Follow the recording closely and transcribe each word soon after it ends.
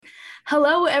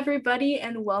Hello, everybody,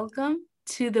 and welcome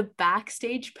to the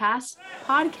Backstage Pass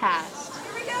podcast.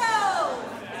 Here we go!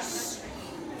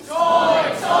 Toy,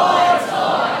 toy,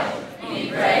 toy, be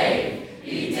brave,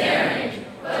 be daring,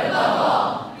 but above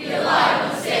all, be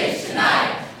alive on stage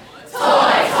tonight.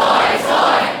 Toy, toy,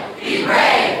 toy, be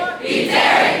brave, be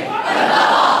daring, but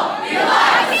above all, be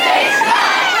alive on stage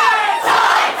tonight.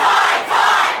 Toy, toy,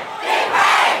 toy, be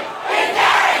brave, be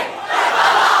daring, but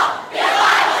above all, be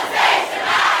alive on stage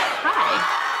tonight. Hi,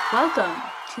 welcome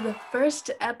to the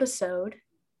first episode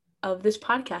of this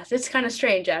podcast. It's kind of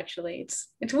strange, actually.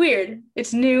 It's weird.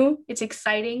 It's new. It's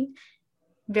exciting.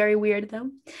 Very weird, though.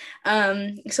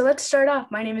 So let's start off.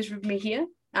 My name is Ruby Mejia.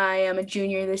 I am a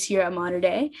junior this year at Mater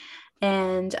Dei,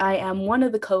 and I am one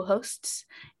of the co-hosts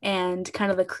and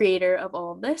kind of the creator of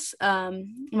all of this.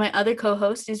 My other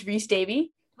co-host is Reese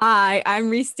Davey. Hi, I'm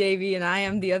Reese Davey, and I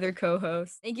am the other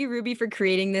co-host. Thank you, Ruby, for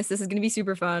creating this. This is going to be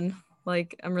super fun.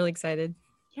 I'm really excited.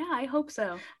 Yeah, I hope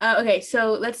so. Okay,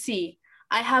 so let's see.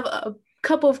 I have a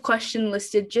couple of questions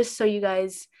listed just so you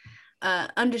guys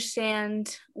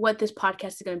understand what this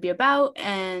podcast is going to be about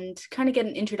and kind of get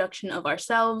an introduction of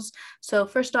ourselves. So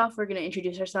first off, we're going to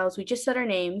introduce ourselves. We just said our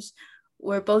names.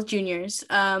 We're both juniors.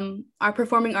 Our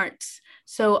performing arts.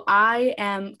 So I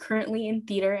am currently in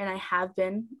theater, and I have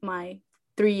been my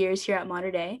 3 years here at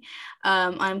Mater Dei.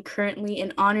 I'm currently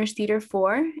in Honors Theater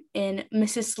 4 in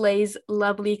Mrs. Slay's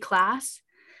lovely class.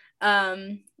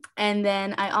 And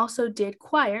then I also did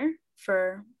choir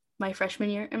for my freshman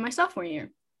year and my sophomore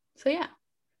year. So yeah.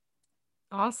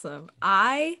 Awesome.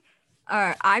 I'm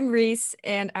Reese,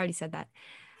 and I already said that.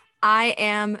 I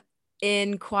am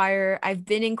in choir. I've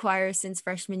been in choir since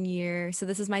freshman year. So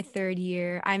this is my third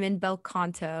year. I'm in bel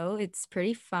canto. It's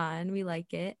pretty fun. We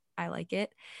like it. I like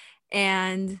it.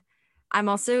 And I'm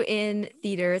also in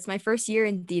theater. It's my first year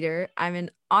in theater. I'm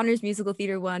in Honors Musical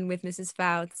Theater 1 with Mrs.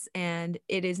 Fouts, and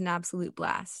it is an absolute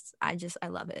blast. I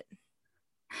love it.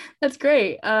 That's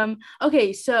great.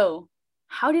 Okay, so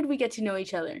how did we get to know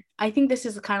each other? I think this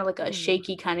is kind of like a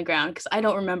shaky kind of ground because I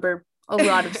don't remember a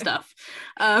lot of stuff.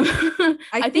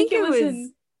 I think it was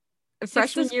in a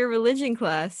freshman year religion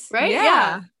class. Right?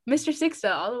 Yeah. Mr.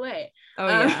 Sixta all the way. Oh,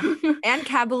 yeah. And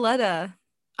Cabaletta.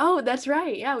 Oh, that's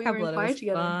right. Yeah, we were in choir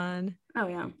together. Fun. Oh,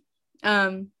 yeah.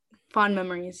 Fond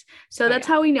memories. So that's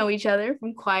how we know each other,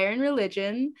 from choir and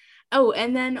religion. Oh,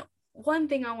 and then one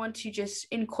thing I want to just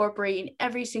incorporate in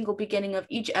every single beginning of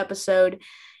each episode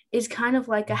is kind of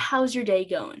like a how's your day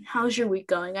going? How's your week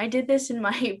going? I did this in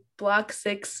my Block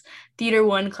 6 Theater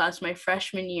 1 class my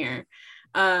freshman year.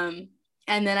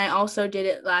 And then I also did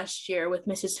it last year with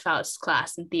Mrs. Faust's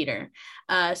class in theater.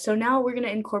 So now we're going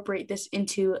to incorporate this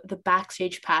into the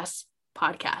Backstage Pass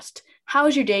podcast.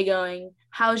 How's your day going?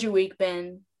 How's your week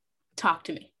been? Talk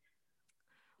to me.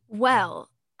 Well,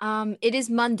 it is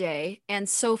Monday, and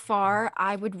so far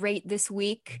I would rate this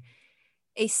week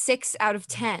a 6 out of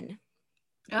 10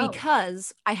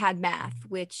 because I had math,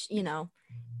 which,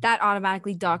 that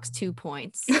automatically docks 2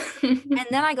 points. And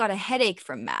then I got a headache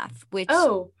from math, which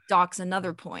docks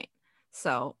another point.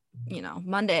 So,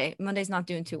 Monday's not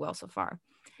doing too well so far.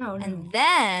 Oh, no. And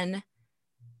then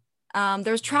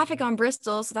there's traffic on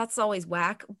Bristol, so that's always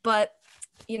whack. But,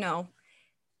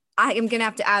 I am going to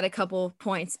have to add a couple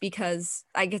points because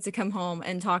I get to come home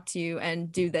and talk to you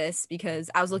and do this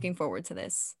because I was looking forward to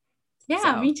this.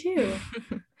 Yeah, me too.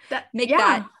 That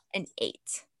an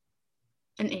 8.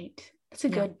 An 8. That's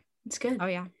good. It's good. Oh,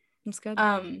 yeah. It's good.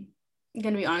 I'm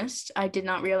going to be honest. I did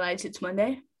not realize it's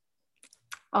Monday.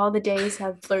 All the days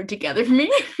have blurred together for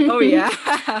me. Oh, yeah.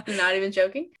 I'm not even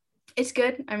joking. It's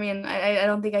good. I mean, I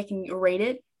don't think I can rate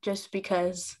it just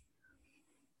because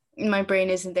my brain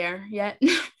isn't there yet.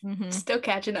 Mm-hmm. Still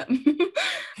catching up.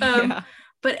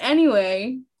 But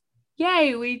anyway,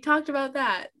 yay, we talked about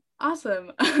that.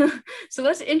 Awesome. So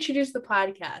let's introduce the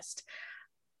podcast.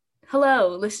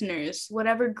 Hello, listeners,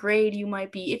 whatever grade you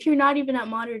might be. If you're not even at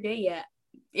Mater Dei yet,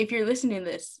 if you're listening to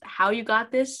this, how you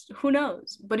got this, who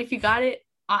knows? But if you got it,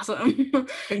 awesome.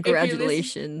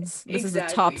 Congratulations. This is a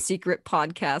top secret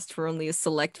podcast for only a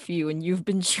select few, and you've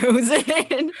been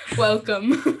chosen.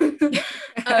 Welcome.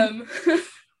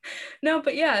 No,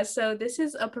 but yeah, so this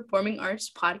is a performing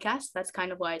arts podcast. That's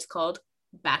kind of why it's called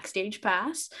Backstage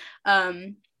Pass.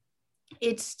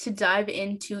 It's to dive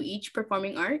into each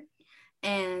performing art,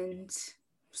 and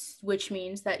which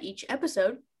means that each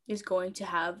episode is going to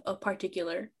have a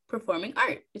particular performing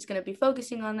art. It's going to be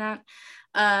focusing on that.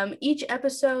 Each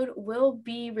episode will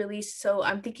be released, so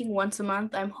I'm thinking once a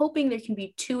month. I'm hoping there can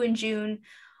be 2 in June,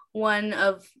 one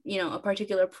of, a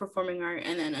particular performing art,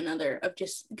 and then another of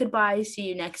just goodbye, see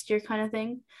you next year kind of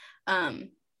thing.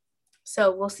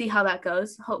 So we'll see how that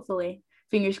goes. Hopefully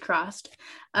Fingers crossed.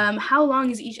 How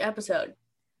long is each episode?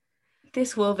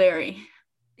 This will vary.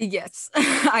 Yes.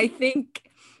 I think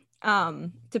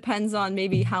depends on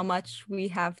maybe how much we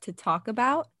have to talk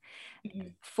about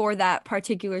for that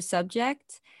particular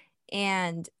subject,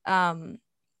 and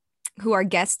who our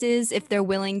guest is, if they're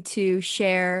willing to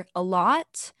share a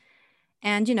lot.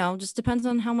 And, just depends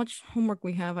on how much homework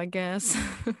we have, I guess.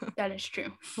 That is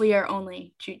true. We are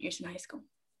only juniors in high school,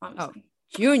 obviously. Oh,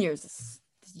 juniors.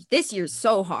 This year's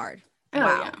so hard. Oh,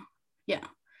 wow. Yeah.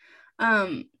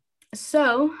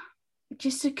 So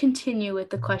just to continue with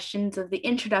the questions of the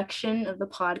introduction of the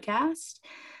podcast,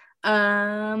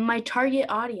 my target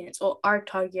audience, or our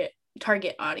target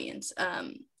audience,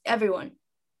 everyone.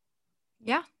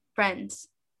 Yeah. Friends,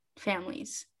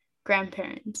 families,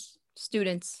 grandparents,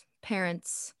 students,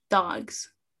 parents,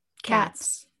 dogs,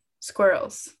 cats,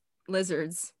 squirrels,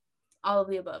 lizards, all of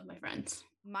the above, my friends.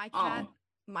 My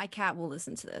cat will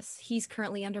listen to this. He's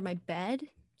currently under my bed,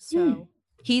 so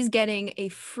he's getting a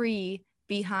free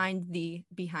behind the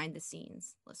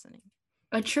scenes listening.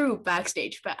 A true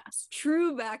backstage pass.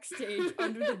 True backstage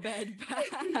under the bed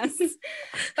pass.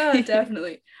 Oh,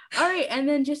 definitely. All right, and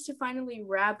then just to finally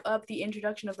wrap up the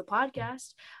introduction of the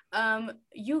podcast,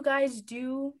 you guys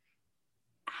do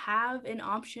have an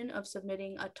option of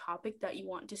submitting a topic that you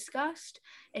want discussed.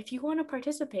 If you want to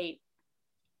participate,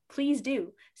 please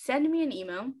do. Send me an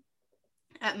email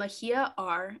at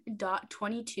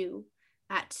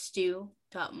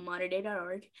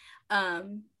mahiar.22@stu.modernday.org.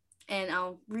 And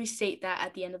I'll restate that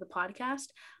at the end of the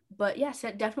podcast. But yeah,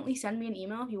 definitely send me an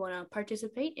email if you want to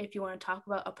participate. If you want to talk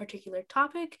about a particular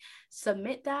topic,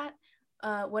 submit that.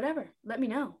 Whatever, let me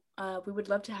know. We would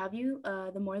love to have you.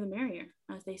 The more the merrier,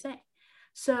 as they say.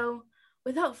 So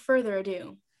without further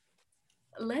ado,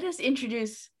 let us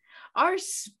introduce our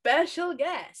special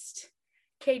guest,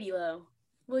 Katie Lowe.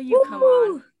 Will you come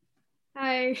on?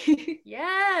 Hi.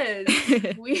 Yes.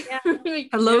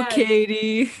 Hello, yes.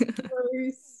 Katie.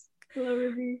 Hello,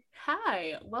 Ruby.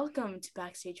 Hi. Welcome to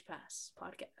Backstage Pass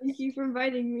podcast. Thank you for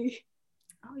inviting me.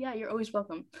 Oh, yeah. You're always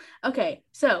welcome. Okay.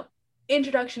 So,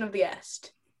 introduction of the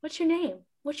guest. What's your name?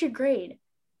 What's your grade?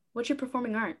 What's your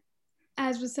performing art?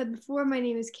 As was said before, my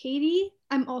name is Katie.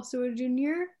 I'm also a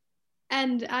junior,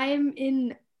 and I am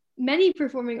in many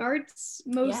performing arts,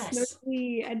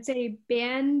 mostly, I'd say,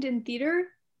 band and theater,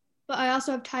 but I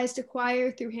also have ties to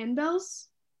choir through handbells.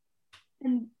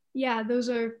 And yeah, those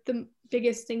are the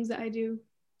biggest things that I do.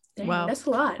 Dang, wow, that's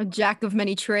a lot. A jack of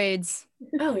many trades.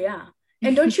 Oh, yeah.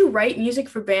 And don't you write music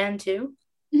for band too?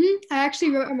 I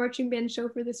actually wrote a marching band show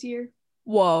for this year.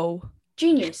 Whoa.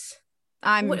 Genius.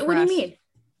 I'm impressed. What do you mean?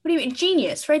 What do you mean?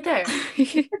 Genius, right there.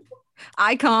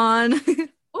 Icon.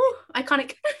 Ooh,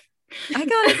 iconic.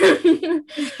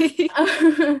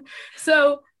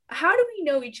 So, how do we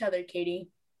know each other, Katie?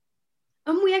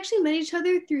 We actually met each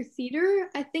other through theater.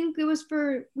 I think it was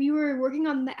we were working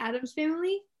on The Addams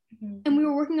Family, and we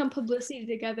were working on publicity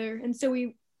together. And so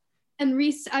and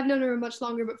Reese, I've known her much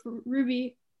longer, but for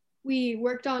Ruby, we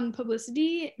worked on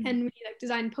publicity and we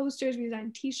designed posters, we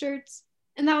designed t-shirts,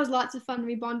 and that was lots of fun.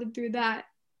 We bonded through that.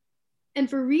 And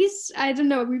for Reese, I don't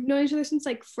know, we've known each other since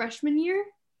freshman year.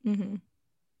 Mm-hmm.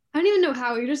 I don't even know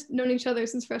how. We've just known each other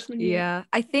since freshman year. Yeah,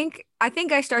 I think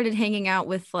I started hanging out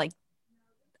with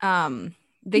the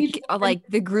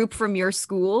group from your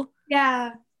school.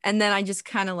 Yeah. And then I just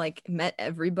kind of met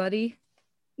everybody.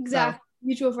 Exactly. So.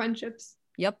 Mutual friendships.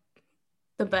 Yep.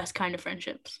 The best kind of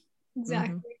friendships.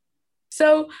 Exactly. Mm-hmm.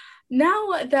 So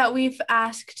now that we've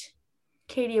asked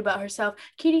Katie about herself,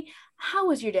 Katie, how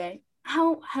was your day?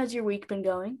 How has your week been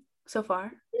going so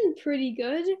far? Pretty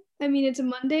good. I mean, it's a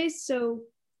Monday, so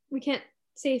we can't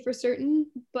say for certain,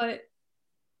 but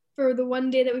for the one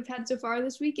day that we've had so far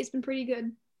this week, it's been pretty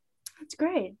good. That's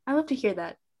great. I love to hear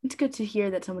that. It's good to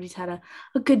hear that somebody's had a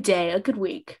good day, a good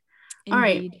week. Indeed. All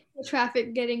right. The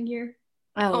traffic getting here.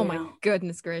 Oh my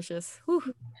goodness gracious.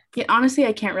 Whew. Yeah, honestly,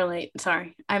 I can't relate.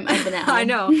 Sorry. I've been at home. I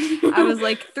know. I was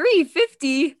like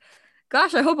 3:50.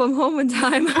 Gosh, I hope I'm home in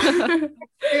time.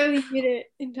 Barely made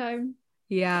it in time.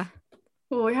 Yeah.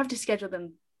 Well, we have to schedule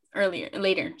them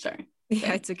later. Sorry.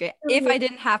 Yeah, it's okay. If I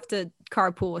didn't have to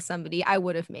carpool with somebody, I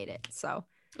would have made it. So.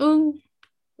 Ooh.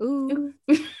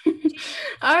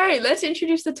 All right, let's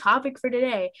introduce the topic for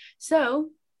today. So,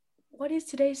 what is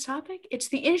today's topic? It's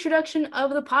the introduction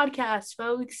of the podcast,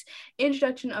 folks.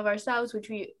 Introduction of ourselves, which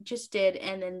we just did,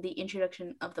 and then the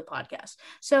introduction of the podcast.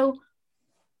 So,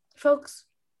 folks,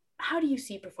 how do you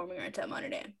see performing arts at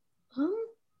Modern Day?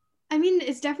 I mean,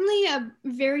 it's definitely a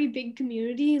very big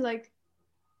community.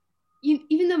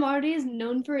 Even though Modern Day is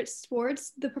known for its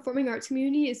sports, the performing arts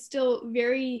community is still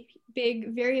very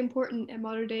big, very important at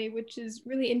modern day, which is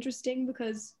really interesting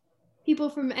because people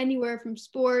from anywhere, from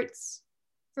sports,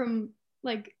 from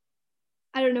like,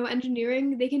 I don't know,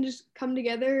 engineering, they can just come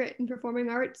together in performing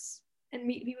arts and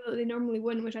meet people that they normally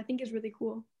wouldn't, which I think is really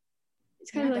cool.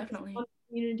 It's kind of like definitely. a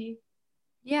community.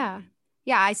 Yeah.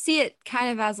 Yeah, I see it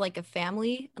kind of as like a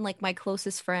family and like my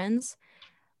closest friends.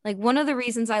 Like one of the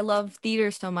reasons I love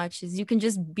theater so much is you can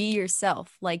just be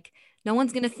yourself. Like no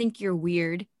one's gonna think you're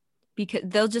weird because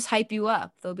they'll just hype you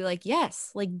up. They'll be like,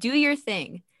 yes, like do your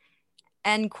thing.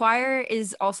 And choir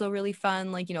is also really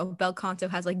fun. Like, Bel Canto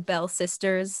has like Bell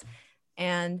Sisters,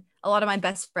 and a lot of my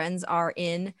best friends are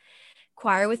in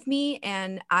choir with me,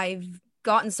 and I've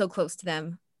gotten so close to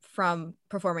them from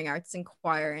performing arts and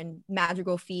choir and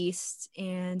Madrigal Feast.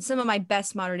 And some of my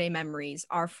best modern day memories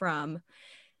are from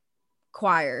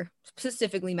choir,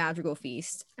 specifically Madrigal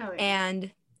Feast and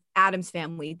Addams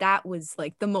Family. That was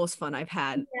like the most fun I've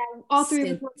had. Yeah, all three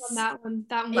of us worked on that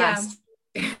one. Last.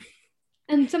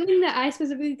 And something that I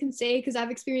specifically can say, because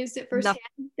I've experienced it firsthand,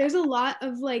 there's a lot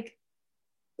of like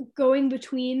going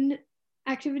between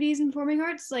activities in performing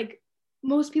arts. Like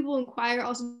most people in choir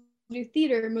also do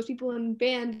theater. Most people in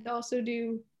band also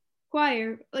do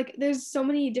choir. Like there's so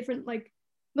many different, like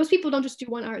most people don't just do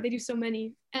one art, they do so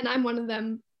many. And I'm one of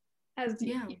them, as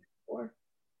before.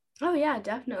 Oh yeah,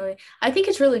 definitely. I think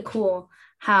it's really cool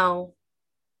how,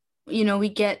 we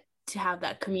get to have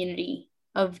that community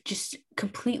of just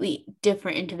completely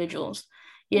different individuals.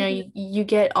 You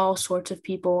get all sorts of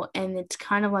people, and it's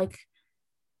kind of like,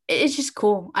 it's just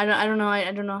cool. I don't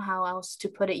know how else to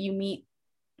put it. You meet,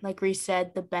 like Reese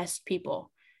said, the best people,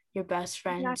 your best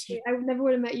friends. Exactly. I never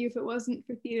would have met you if it wasn't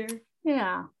for theater.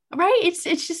 Yeah, right. It's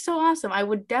just so awesome. I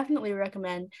would definitely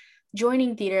recommend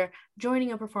joining theater,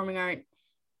 joining a performing art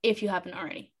if you haven't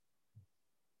already.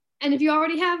 And if you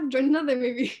already have, join another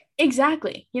maybe.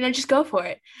 Exactly. Just go for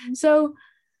it. So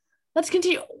let's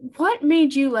continue. What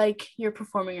made you like your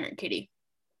performing art, Katie?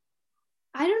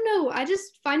 I don't know. I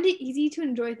just find it easy to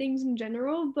enjoy things in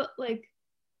general, but like,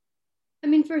 I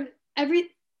mean, for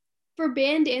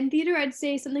band and theater, I'd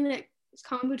say something that is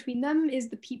common between them is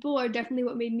the people are definitely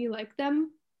what made me like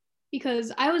them,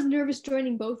 because I was nervous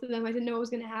joining both of them. I didn't know what was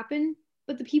going to happen,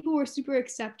 but the people were super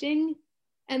accepting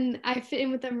and I fit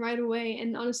in with them right away.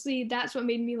 And honestly, that's what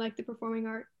made me like the performing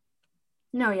art.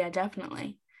 No, yeah,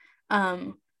 definitely.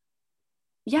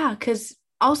 Yeah, because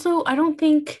also I don't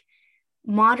think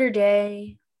modern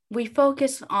day we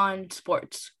focus on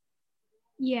sports.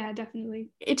 Yeah,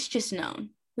 definitely. It's just known.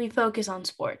 We focus on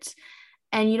sports,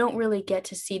 and you don't really get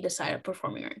to see the side of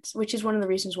performing arts, which is one of the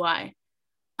reasons why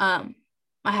I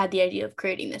had the idea of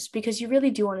creating this, because you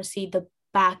really do want to see the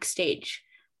backstage.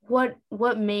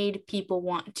 What made people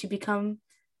want to become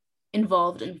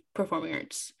involved in performing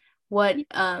arts?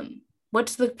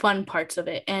 What's the fun parts of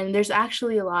it? And there's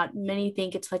actually a lot. Many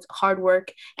think it's like hard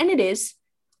work, and it is.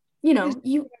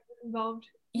 You involved.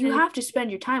 You have to spend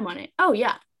your time on it. Oh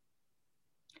yeah.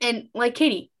 And like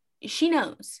Katie, she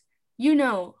knows.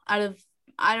 Out of,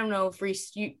 I don't know if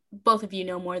Reese, both of you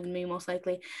know more than me most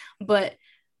likely, but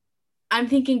I'm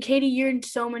thinking, Katie, you're in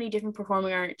so many different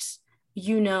performing arts.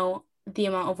 The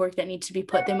amount of work that needs to be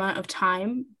put, the amount of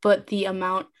time, but the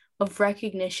amount of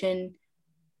recognition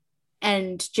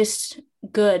and just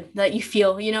good that you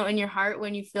feel, in your heart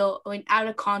when at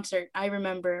a concert. I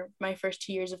remember my first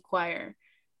 2 years of choir.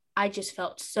 I just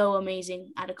felt so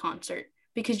amazing at a concert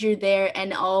because you're there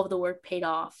and all of the work paid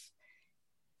off.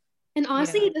 And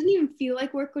honestly, It doesn't even feel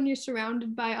like work when you're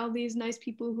surrounded by all these nice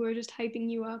people who are just hyping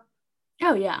you up.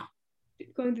 Oh, yeah.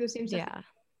 Going through the same stuff.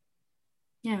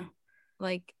 Yeah. Yeah.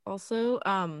 Like also,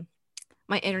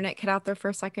 my internet cut out there for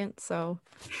a second, so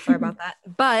sorry about that.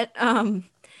 But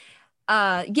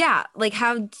yeah, like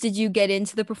how did you get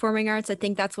into the performing arts? I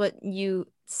think that's what you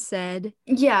said.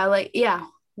 Yeah,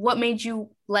 what made you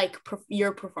like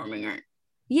your performing art?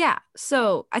 Yeah,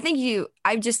 so I think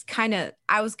I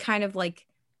was kind of like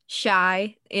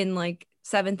shy in like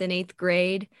 7th and 8th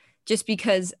grade, just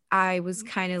because I was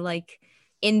kind of like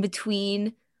in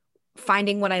between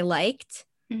finding what I liked.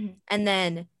 Mm-hmm. And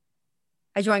then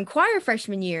I joined choir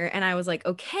freshman year and I was like,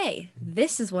 okay,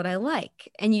 this is what I like.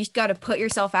 And you got to put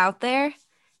yourself out there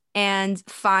and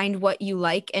find what you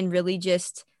like and really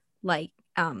just like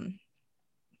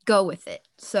go with it.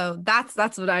 So that's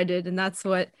what I did, and that's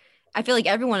what I feel like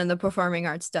everyone in the performing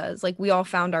arts does. Like we all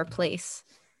found our place.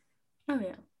 Oh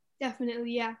yeah.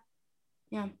 Definitely, yeah.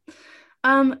 Yeah.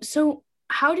 So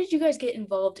how did you guys get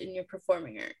involved in your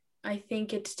performing art? I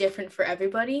think it's different for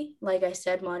everybody. Like I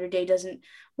said, modern day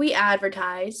we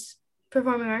advertise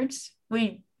performing arts.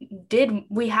 We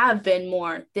have been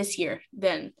more this year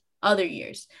than other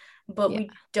years, but we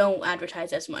don't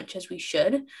advertise as much as we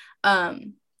should.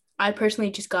 I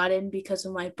personally just got in because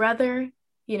of my brother.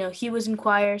 You know, he was in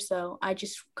choir, so I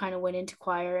just kind of went into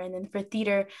choir. And then for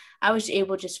theater, I was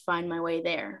able to just find my way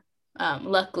there.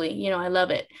 Luckily, you know, I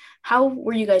love it. How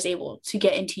were you guys able to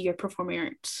get into your performing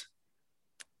arts?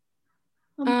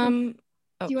 Do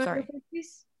you want sorry. to go first,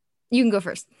 please? You can go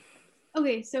first.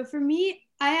 Okay, so for me,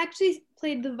 I actually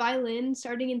played the violin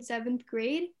starting in 7th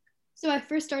grade. So I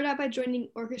first started out by joining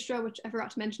orchestra, which I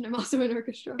forgot to mention. I'm also in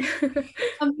orchestra.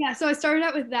 So I started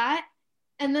out with that.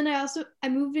 And then I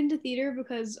moved into theater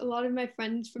because a lot of my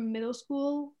friends from middle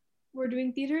school were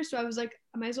doing theater. So I was like,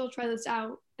 I might as well try this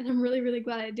out. And I'm really, really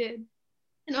glad I did.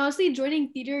 And honestly, joining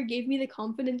theater gave me the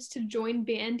confidence to join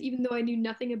band, even though I knew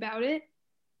nothing about it,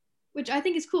 which I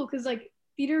think is cool because like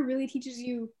theater really teaches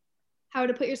you how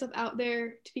to put yourself out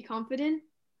there to be confident.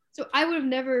 So I would have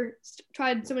never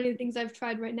tried so many of the things I've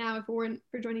tried right now if it weren't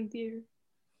for joining theater.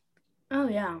 Oh,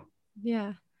 yeah.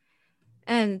 Yeah.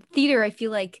 And theater, I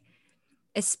feel like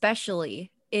especially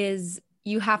is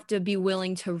you have to be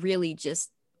willing to really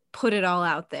just put it all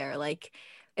out there. Like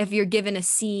if you're given a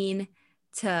scene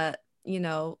to, you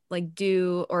know, like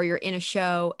do, or you're in a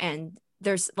show and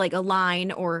there's like a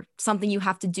line or something you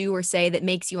have to do or say that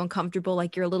makes you uncomfortable,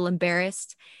 like you're a little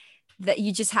embarrassed, that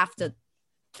you just have to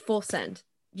full send.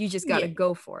 You just got to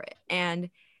go for it. And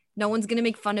no one's going to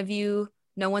make fun of you.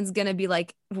 No one's going to be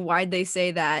like, why'd they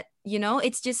say that? You know,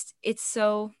 it's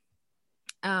so,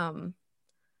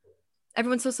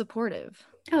 everyone's so supportive.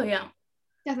 Oh, yeah.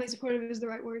 Definitely supportive is the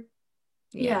right word.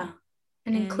 Yeah.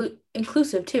 And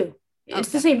inclusive too. It's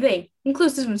the same thing.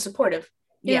 Inclusive and supportive.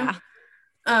 You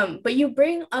know? But you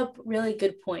bring up really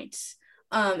good points,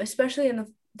 especially in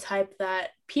the type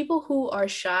that people who are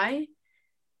shy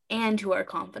and who are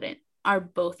confident are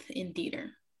both in theater.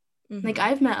 Mm-hmm. Like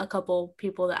I've met a couple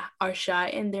people that are shy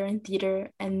and they're in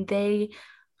theater and they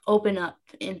open up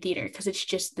in theater because it's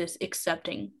just this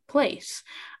accepting place.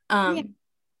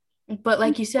 But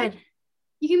like you said,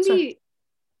 you can be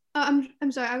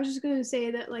I'm sorry, I was just gonna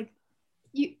say that like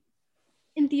you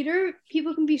in theater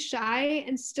people can be shy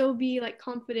and still be like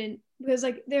confident because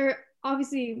like they're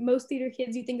obviously most theater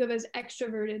kids you think of as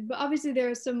extroverted, but obviously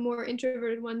there are some more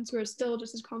introverted ones who are still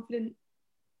just as confident.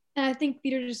 And I think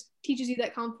theater just teaches you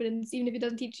that confidence, even if it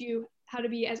doesn't teach you how to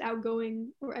be as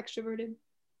outgoing or extroverted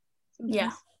sometimes.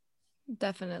 Yeah,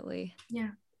 definitely.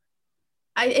 Yeah,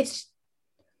 it's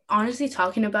honestly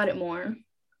talking about it more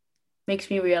makes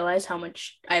me realize how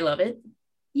much I love it.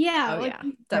 Yeah,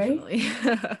 definitely.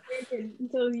 Right?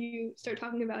 Until you start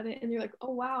talking about it and you're like,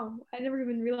 oh wow, I never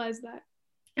even realized that.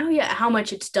 Oh yeah, how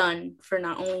much it's done for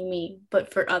not only me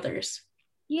but for others.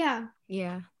 Yeah.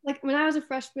 Like when I was a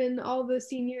freshman, all the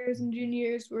seniors and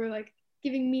juniors were like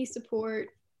giving me support,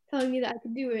 telling me that I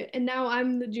could do it, and now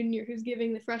I'm the junior who's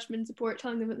giving the freshmen support,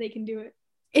 telling them that they can do it.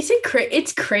 It's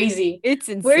crazy. It's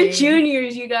insane. We're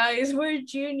juniors, you guys. We're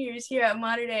juniors here at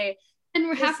Mater Dei. And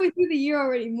we're halfway through the year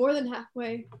already, more than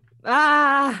halfway.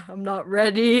 I'm not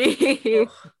ready.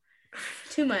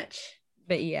 Too much.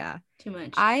 But yeah. Too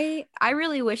much. I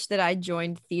really wish that I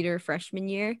joined theater freshman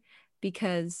year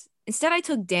because instead I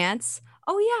took dance.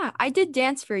 Oh yeah, I did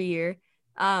dance for a year.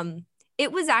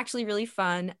 It was actually really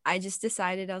fun. I just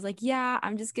decided, I was like, yeah,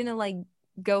 I'm just gonna like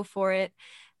go for it.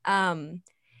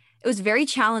 It was very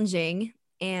challenging,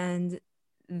 and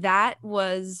that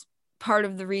was part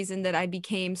of the reason that I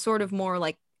became sort of more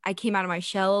like I came out of my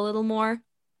shell a little more,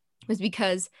 was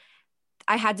because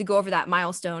I had to go over that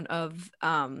milestone of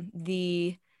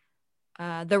the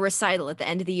recital at the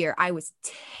end of the year. I was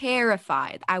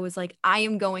terrified. I was like,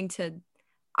 I'm going to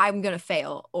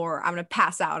fail, or I'm going to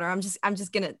pass out, or I'm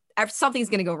just going to, something's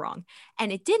going to go wrong.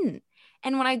 And it didn't.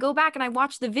 And when I go back and I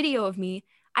watch the video of me,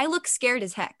 I look scared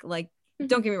as heck. Like,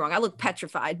 don't get me wrong, I look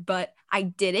petrified, but I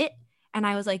did it. And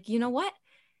I was like, you know what?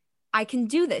 I can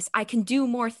do this. I can do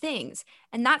more things.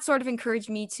 And that sort of encouraged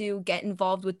me to get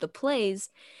involved with the plays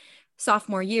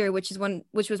sophomore year, which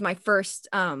was my first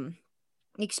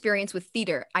experience with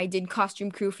theater. I did costume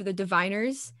crew for the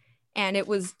Diviners, and it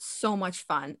was so much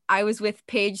fun. I was with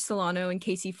Paige Solano and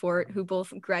Casey Fort, who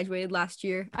both graduated last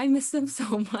year. I miss them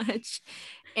so much.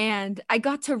 And I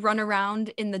got to run around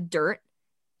in the dirt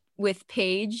with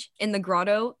Paige in the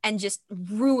grotto and just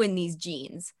ruin these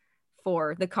jeans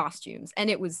for the costumes. And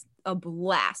it was a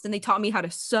blast. And they taught me how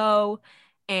to sew,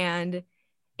 and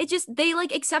they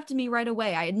like accepted me right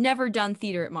away. I had never done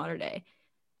theater at Mater Dei,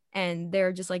 and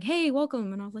they're just like, hey,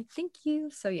 welcome. And I was like, thank you.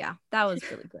 So yeah, that was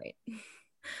really great.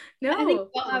 No, I think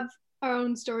we'll have our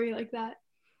own story like that.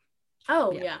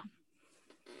 Oh yeah.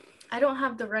 I don't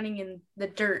have the running in the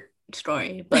dirt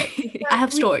story, but I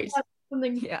have stories.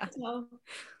 Something. Yeah.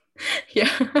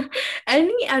 Yeah.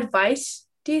 Any advice,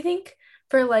 do you think,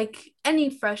 for like any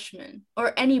freshman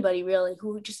or anybody really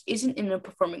who just isn't in a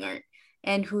performing art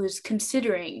and who is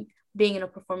considering being in a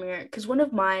performing art? Because one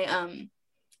of my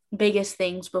biggest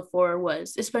things before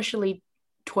was, especially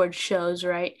towards shows,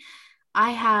 right?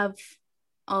 I have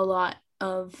a lot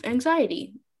of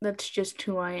anxiety. That's just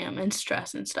who I am, and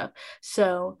stress and stuff.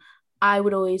 So I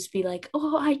would always be like,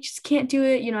 oh, I just can't do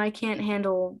it. I can't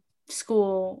handle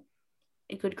school,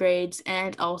 good grades,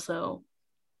 and also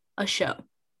a show,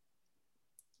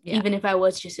 Yeah. even if I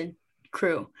was just in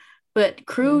crew. But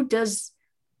crew does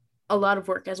a lot of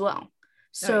work as well.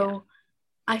 So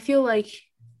I feel like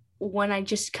when I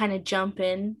just kind of jumped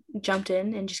in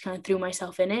and just kind of threw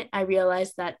myself in it, I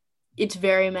realized that it's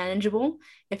very manageable.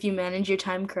 If you manage your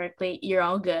time correctly, you're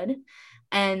all good.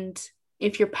 And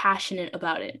if you're passionate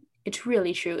about it, it's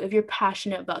really true. If you're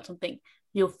passionate about something,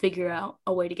 you'll figure out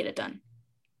a way to get it done.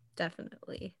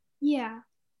 Definitely. Yeah.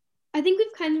 I think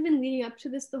we've kind of been leading up to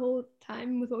this the whole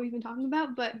time with what we've been talking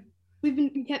about, but we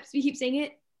keep saying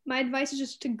it. My advice is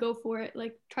just to go for it.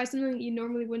 Like, try something that you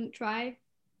normally wouldn't try.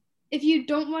 If you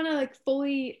don't want to like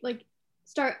fully like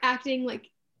start acting like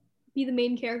be the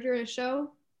main character in a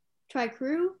show, try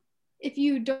crew. If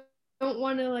you don't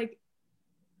want to like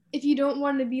if you don't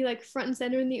want to be like front and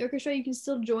center in the orchestra, you can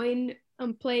still join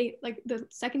play like the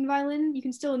second violin. You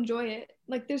can still enjoy it.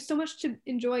 Like, there's so much to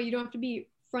enjoy. You don't have to be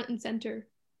front and center,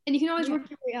 and you can always work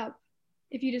your way up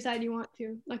if you decide you want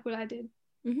to, like what I did.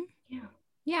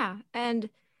 Yeah. And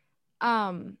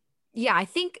I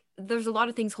think there's a lot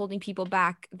of things holding people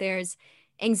back. There's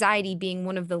anxiety being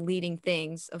one of the leading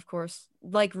things, of course.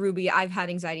 Like Ruby, I've had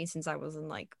anxiety since I was in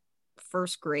like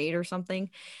first grade or something,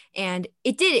 and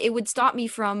it would stop me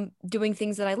from doing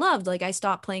things that I loved. Like, I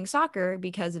stopped playing soccer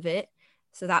because of it,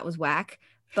 so that was whack.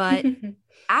 But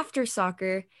after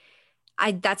soccer,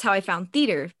 that's how I found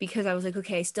theater, because I was like,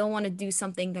 okay, I still want to do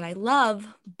something that I love,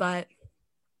 but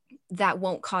that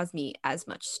won't cause me as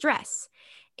much stress.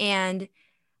 And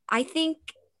I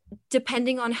think,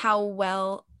 depending on how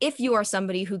well, if you are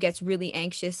somebody who gets really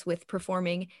anxious with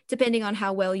performing, depending on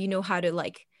how well you know how to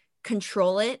like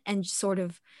control it and sort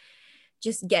of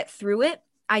just get through it,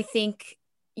 I think,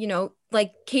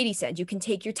 like Katie said, you can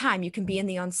take your time. You can be in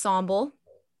the ensemble,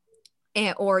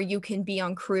 or you can be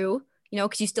on crew,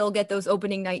 because you still get those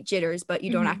opening night jitters, but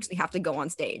you don't actually have to go on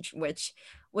stage, which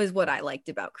was what I liked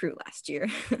about crew last year.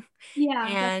 Yeah.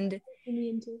 And that's me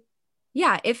into.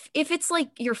 yeah, if it's like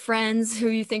your friends who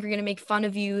you think are going to make fun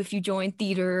of you if you join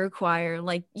theater or choir,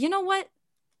 like, you know what?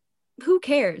 Who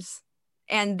cares?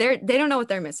 And they don't know what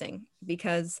they're missing,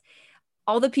 because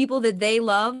all the people that they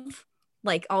love,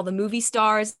 like all the movie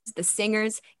stars, the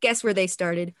singers, guess where they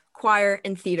started? Choir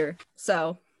and theater.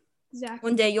 So Exactly.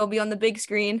 one day you'll be on the big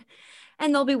screen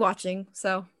and they'll be watching.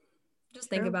 So just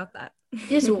think True. about that.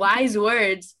 Just wise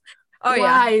words. Oh,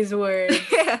 wise words.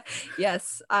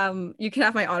 Yes. You can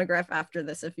have my autograph after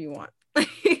this if you want.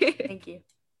 Thank you.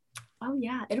 Oh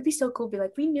yeah, it'll be so cool. Be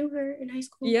like, we knew her in high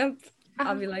school. Yep.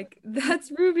 I'll be like,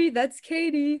 that's Ruby, that's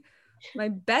Katie, my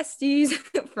besties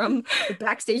from the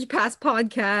Backstage Pass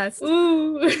podcast.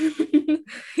 Ooh.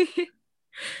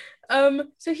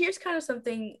 So here's kind of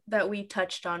something that we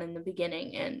touched on in the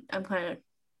beginning, and I'm kind of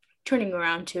turning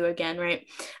around to again, right?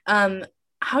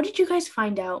 How did you guys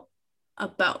find out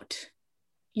about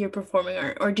your performing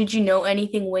art, or did you know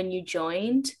anything when you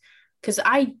joined? Because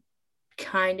I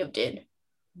kind of did,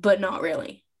 but not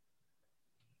really.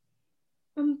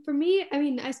 For me, I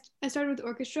mean, I started with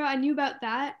orchestra. I knew about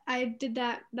that. I did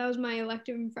that. That was my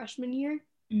elective in freshman year,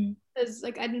 because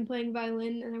like I'd been playing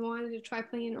violin and I wanted to try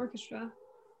playing in orchestra.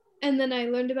 And then I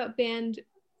learned about band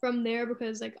from there,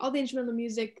 because like all the instrumental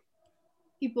music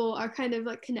people are kind of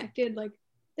like connected. Like,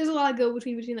 there's a lot of go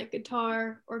between like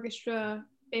guitar, orchestra,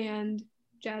 band,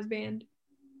 jazz band.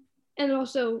 And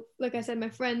also, like I said, my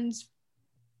friends,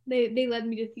 they led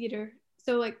me to theater.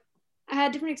 So like I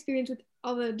had different experience with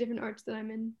all the different arts that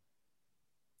I'm in.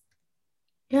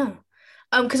 Yeah.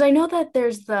 Because I know that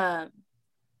there's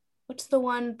what's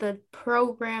the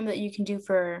program that you can do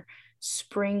for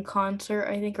spring concert,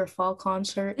 I think, or fall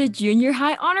concert. The junior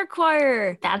high honor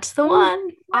choir. That's the one.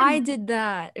 I did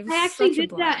that. It was I actually such a did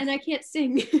blast. that, and I can't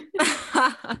sing.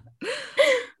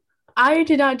 I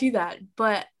did not do that,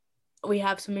 but we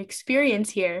have some experience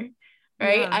here,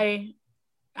 right?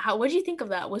 Yeah. What did you think of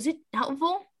that? Was it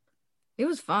helpful? It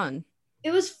was fun. It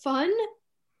was fun,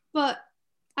 but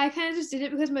I kind of just did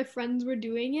it because my friends were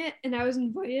doing it and I was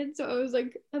invited, so I was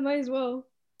like, I might as well.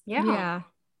 Yeah.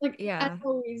 Like, as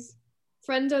always,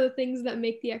 friends are the things that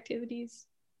make the activities.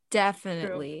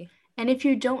 Definitely. True. And if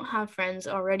you don't have friends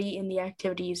already in the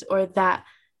activities, or that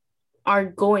are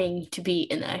going to be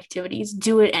in the activities,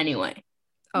 do it anyway.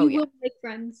 Oh, you yeah. will make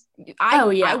friends. I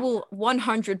will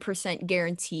 100%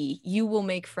 guarantee you will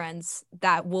make friends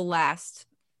that will last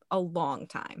a long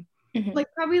time. Mhm.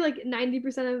 Like probably like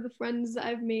 90% of the friends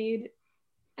I've made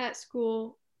at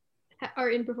school are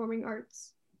in performing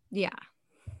arts. Yeah.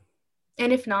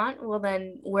 And if not, well,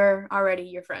 then we're already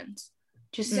your friends.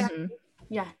 Just, Mhm.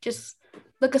 yeah, just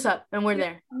look us up and we're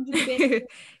there.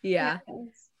 Yeah.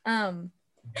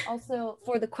 Also,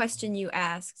 for the question you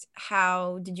asked,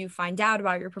 how did you find out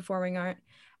about your performing art?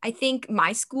 I think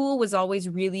my school was always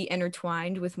really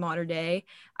intertwined with Mater Dei.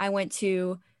 I went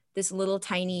to this little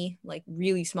tiny, like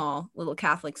really small little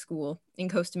Catholic school in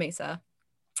Costa Mesa.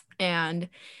 And,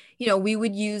 we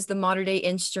would use the Mater Dei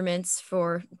instruments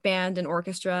for band and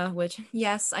orchestra, which,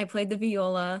 yes, I played the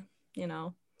viola,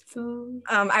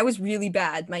 I was really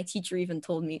bad. My teacher even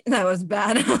told me that I was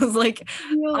bad. I was like,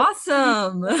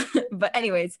 awesome. But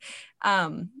anyways,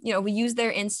 we used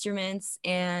their instruments,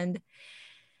 and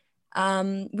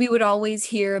we would always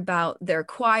hear about their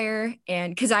choir,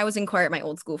 and because I was in choir at my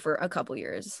old school for a couple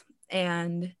years,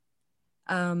 and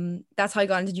that's how I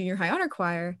got into junior high honor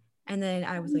choir. And then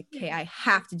I was like, okay, I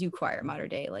have to do choir at Mater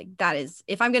Dei. Like, that is,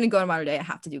 if I'm going to go to Mater Dei, I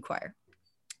have to do choir.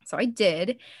 So I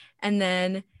did. And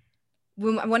then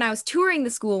when I was touring the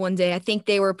school one day, I think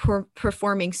they were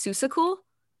performing Seussical.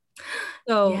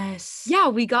 So yes, yeah,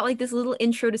 we got like this little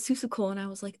intro to Seussical, and I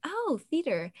was like, oh,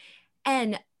 theater.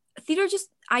 And theater,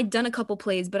 I'd done a couple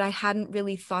plays, but I hadn't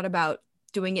really thought about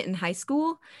doing it in high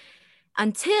school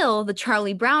until the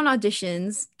Charlie Brown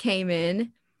auditions came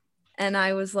in, and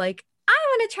I was like, I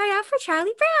want to try out for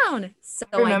Charlie Brown. So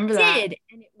I remember that. did,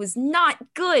 and it was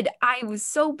not good. I was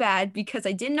so bad because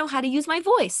I didn't know how to use my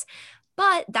voice.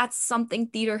 But that's something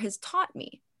theater has taught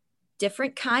me.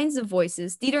 Different kinds of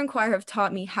voices. Theater and choir have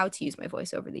taught me how to use my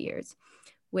voice over the years,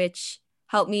 which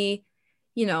helped me,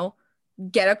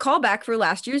 get a call back for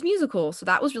last year's musical. So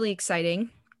that was really exciting.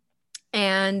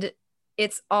 And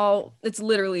it's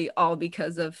literally all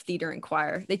because of theater and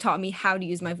choir. They taught me how to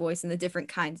use my voice and the different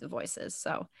kinds of voices.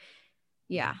 So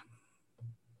yeah.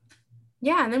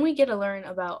 Yeah, and then we get to learn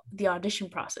about the audition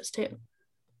process too.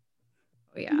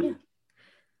 Oh, yeah.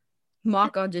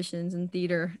 Mock auditions in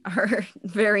theater are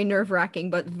very nerve-wracking,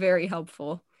 but very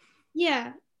helpful.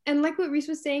 Yeah. And like what Reese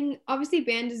was saying, obviously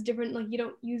band is different. Like you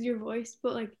don't use your voice,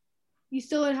 but like you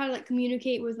still learn how to like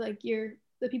communicate with like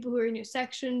the people who are in your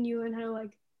section. You learn how to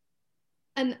like,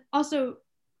 and also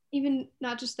even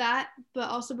not just that, but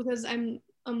also because I'm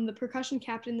the percussion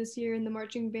captain this year in the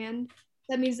marching band,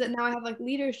 that means that now I have like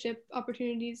leadership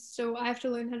opportunities. So I have to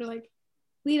learn how to like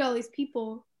lead all these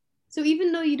people. So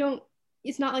even though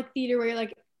it's not like theater where you're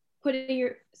like putting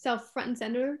yourself front and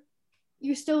center,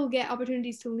 you still get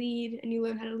opportunities to lead, and you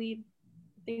learn how to lead,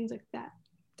 things like that.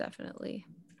 Definitely.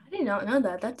 I did not know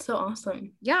that. That's so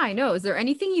awesome. Yeah, I know. Is there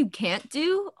anything you can't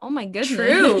do? Oh my goodness.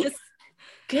 True.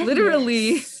 Goodness.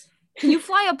 Literally. Can you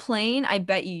fly a plane? I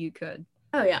bet you could.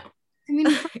 Oh yeah. I mean,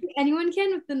 anyone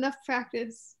can with enough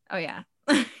practice. Oh yeah.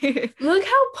 Look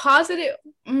how positive.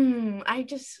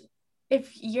 If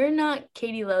you're not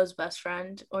Katie Lowe's best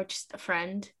friend, or just a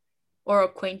friend or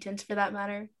acquaintance for that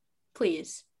matter,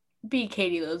 please be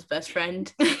Katie Lowe's best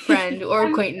friend or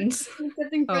acquaintance.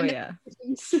 Oh yeah.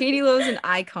 Katie Lowe's an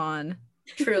icon.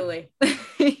 Truly.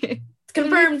 It's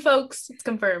confirmed, folks. It's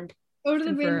confirmed. Go to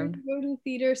the band, go to the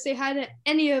theater, say hi to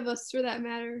any of us for that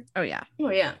matter. Oh yeah. Oh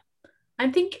yeah.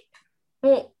 I'm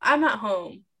at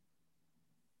home.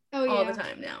 Oh yeah. All the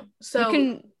time now. So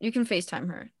you can FaceTime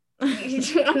her.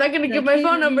 I'm not gonna give my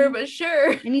phone number, but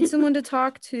sure. I need someone to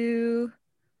talk to.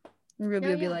 Ruby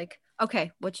will be like,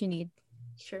 okay, what you need.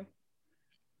 Sure.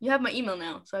 You have my email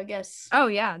now, so I guess. Oh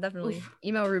yeah, definitely. Oof.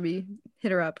 Email Ruby.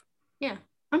 Hit her up. Yeah.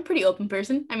 I'm a pretty open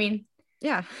person. I mean,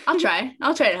 yeah. I'll try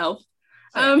to help.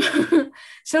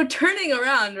 So turning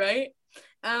around, right?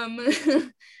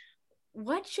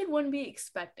 What should one be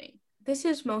expecting? This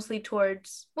is mostly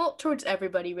towards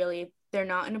everybody, really. If they're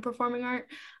not in a performing art,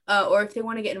 or if they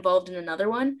want to get involved in another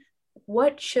one.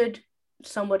 What should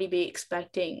somebody be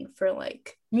expecting for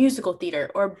like musical theater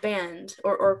or band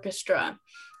or orchestra,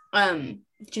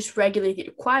 just regular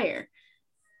theater, choir?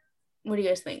 What do you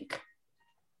guys think?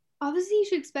 Obviously, you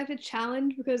should expect a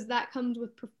challenge because that comes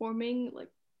with performing. Like,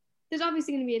 there's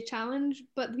obviously going to be a challenge,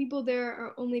 but the people there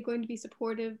are only going to be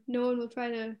supportive. No one will try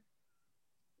to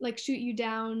like shoot you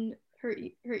down, hurt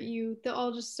you. They'll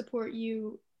all just support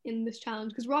you in this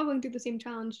challenge because we're all going through the same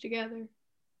challenge together.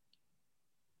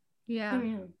 Yeah,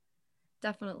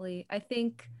 definitely. I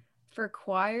think for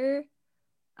choir,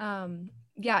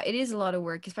 yeah, it is a lot of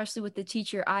work, especially with the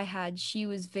teacher I had. She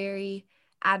was very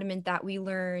adamant that we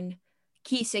learn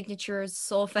key signatures,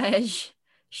 solfege,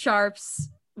 sharps,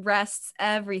 rests,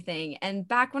 everything. And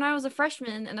back when I was a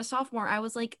freshman and a sophomore, I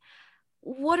was like,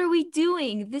 what are we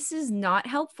doing? This is not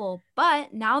helpful.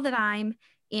 But now that I'm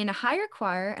in a higher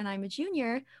choir and I'm a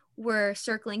junior, we're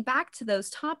circling back to those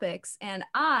topics. And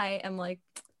I am like,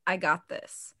 I got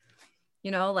this.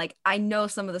 Like I know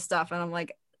some of the stuff and I'm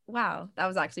like, wow, that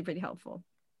was actually pretty helpful.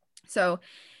 So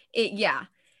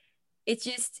it's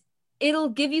just, it'll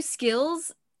give you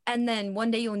skills and then one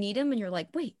day you'll need them and you're like,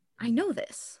 wait, I know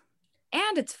this.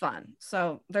 And it's fun.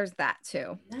 So there's that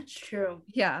too. That's true.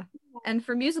 Yeah. And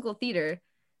for musical theater,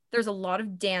 there's a lot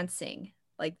of dancing.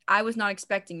 Like I was not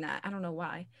expecting that. I don't know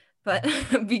why, but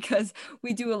because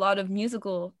we do a lot of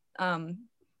musical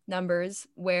numbers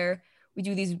where we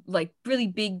do these like really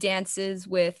big dances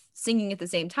with singing at the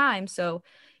same time. So,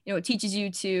 it teaches you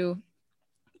to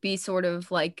be sort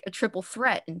of like a triple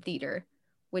threat in theater,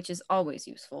 which is always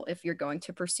useful if you're going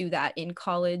to pursue that in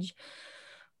college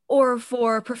or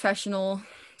for professional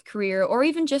career or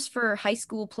even just for high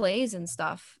school plays and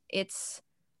stuff. It's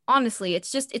honestly,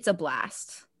 it's a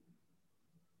blast.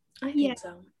 I think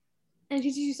so. And it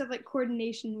teaches you stuff like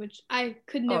coordination, which I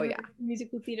could never do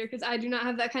musical theater because I do not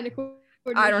have that kind of coordination.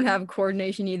 I don't have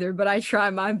coordination either, but I try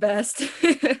my best.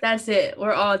 That's it.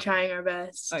 We're all trying our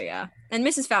best. Oh, yeah. And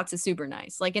Mrs. Fouts is super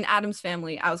nice. Like in Adam's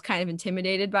Family, I was kind of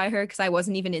intimidated by her because I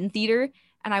wasn't even in theater.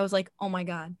 And I was like, oh my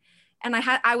God. And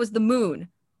I was the moon.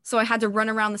 So I had to run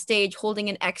around the stage holding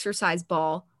an exercise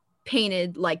ball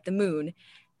painted like the moon.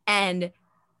 And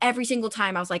every single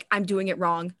time I was like, I'm doing it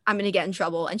wrong. I'm going to get in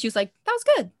trouble. And she was like, that was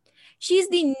good. She's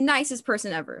the nicest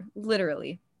person ever,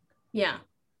 literally. Yeah.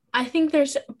 I think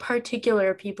there's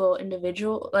particular people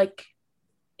individually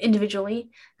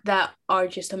that are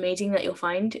just amazing that you'll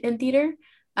find in theater.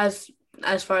 As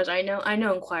far as I know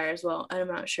in choir as well. I'm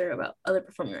not sure about other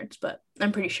performing arts, but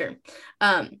I'm pretty sure.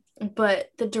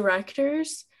 But the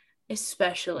directors,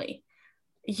 especially,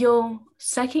 you'll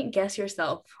second guess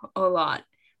yourself a lot,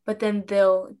 but then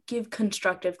they'll give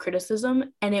constructive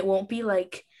criticism, and it won't be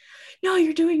like, no,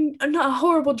 you're doing a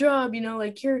horrible job,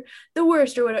 like you're the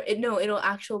worst or whatever. It'll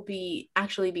actually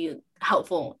be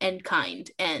helpful and kind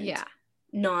and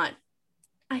not,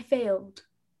 I failed.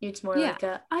 It's more like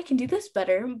I can do this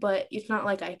better, but it's not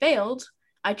like I failed.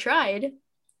 I tried,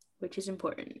 which is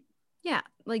important. Yeah,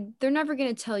 like they're never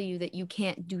going to tell you that you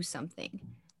can't do something.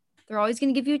 They're always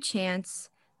going to give you a chance.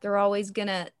 They're always going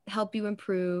to help you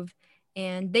improve,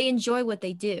 and they enjoy what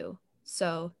they do.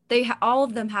 So all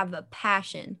of them have a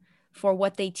passion for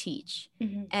what they teach.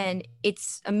 Mm-hmm. And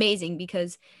it's amazing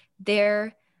because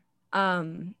their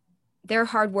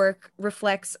hard work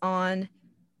reflects on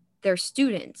their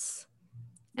students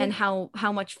and how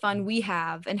much fun we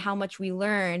have and how much we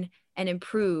learn and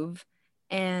improve.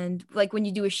 And like when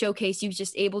you do a showcase, you're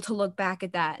just able to look back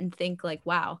at that and think like,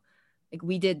 wow, like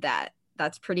we did that.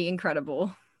 That's pretty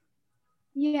incredible.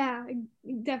 Yeah,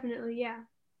 definitely. Yeah.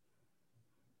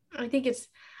 I think it's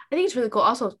really cool.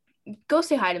 Also, go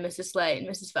say hi to Mrs. Slay and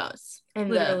Mrs. Faust in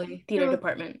the theater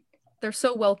department. They're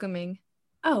so welcoming.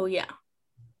 Oh, yeah.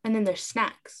 And then there's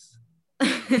snacks.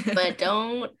 But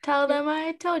don't tell them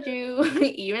I told you.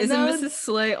 Even Isn't Mrs.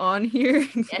 Slay on here?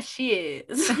 Yes, she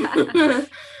is. One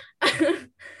thing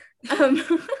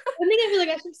I feel like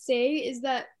I should say is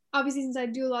that obviously since I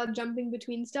do a lot of jumping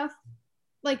between stuff,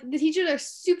 like the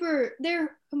teachers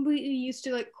they're completely used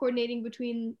to like coordinating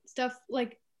between stuff.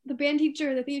 Like the band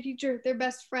teacher, the theater teacher, they're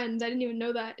best friends. I didn't even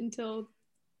know that until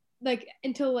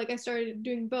I started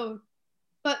doing both.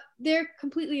 But they're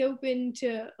completely open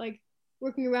to like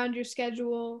working around your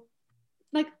schedule.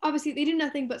 Like obviously they do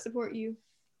nothing but support you.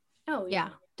 Oh yeah,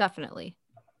 definitely.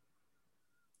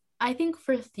 I think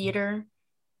for theater,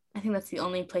 I think that's the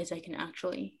only place I can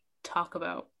actually talk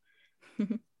about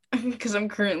because I'm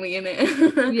currently in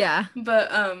it. Yeah. But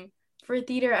for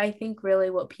theater, I think really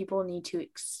what people need to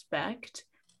expect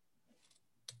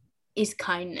is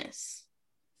kindness.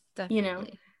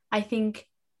 Definitely. I think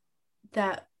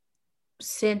that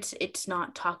since it's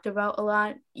not talked about a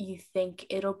lot, you think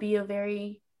it'll be a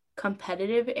very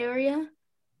competitive area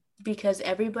because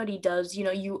everybody does,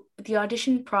 the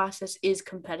audition process is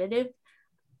competitive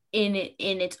in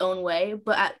its own way,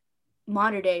 but at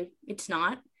modern day, it's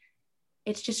not.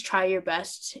 It's just try your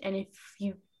best, and if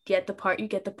you get the part, you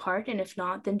get the part, and if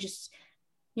not, then just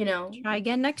try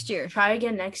again next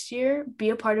year, be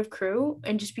a part of crew,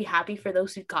 and just be happy for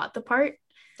those who got the part.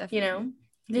 Definitely.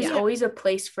 There's always a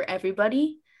place for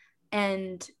everybody,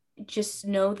 and just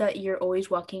know that you're always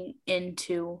walking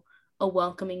into a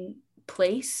welcoming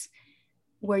place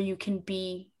where you can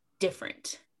be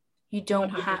different. You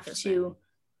don't 100%. Have to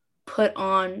put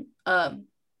on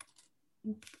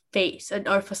face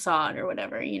or facade or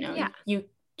whatever, you know. Yeah. You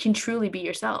can truly be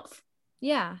yourself.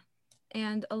 Yeah.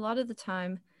 And a lot of the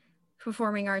time,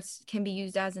 performing arts can be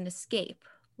used as an escape.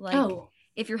 Like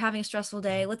if you're having a stressful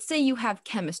day, let's say you have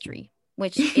chemistry,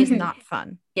 which is not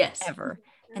fun. Yes. Ever.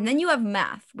 And then you have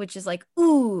math, which is like,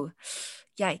 ooh,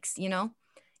 yikes, you know?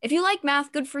 If you like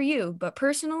math, good for you. But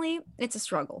personally, it's a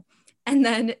struggle. And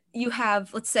then you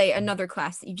have, let's say, another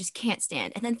class that you just can't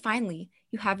stand. And then finally,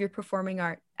 you have your performing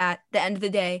art at the end of the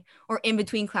day or in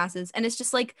between classes. And it's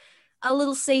just like a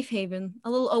little safe haven, a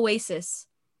little oasis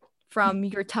from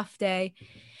your tough day.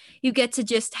 You get to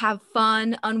just have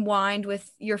fun, unwind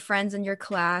with your friends in your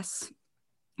class,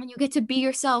 and you get to be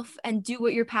yourself and do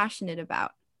what you're passionate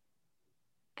about.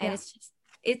 And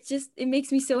it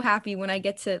makes me so happy when I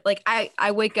get to, like,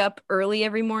 I wake up early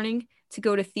every morning to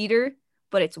go to theater,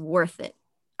 but it's worth it.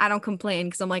 I don't complain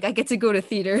because I'm like, I get to go to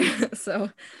theater.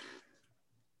 So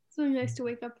nice to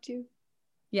wake up to.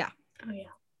 Yeah. Oh yeah.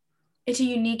 It's a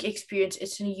unique experience.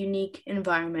 It's a unique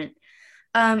environment.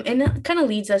 And that kind of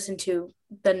leads us into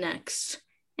the next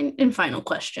and final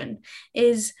question.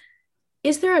 Is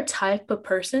there a type of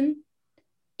person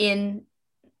in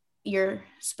your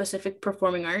specific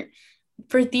performing art?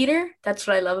 For theater, that's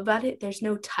what I love about it. There's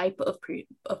no type of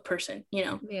person, you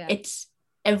know. Yeah. It's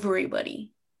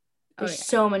everybody. There's yeah.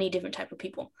 so many different type of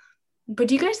people. But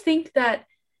do you guys think that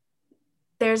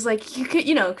there's like, you could,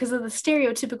 you know, because of the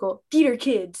stereotypical theater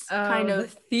kids kind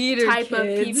of theater type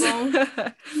kids. of people?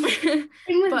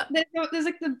 But there's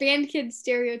like the band kid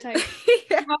stereotype.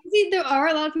 Yeah. Obviously, there are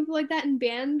a lot of people like that in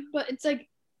band, but it's like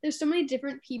there's so many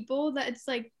different people that it's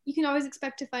like you can always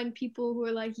expect to find people who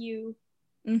are like you.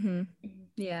 Mm-hmm.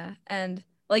 Yeah. And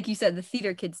like you said, the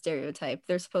theater kid stereotype,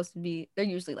 they're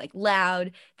usually like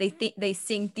loud. They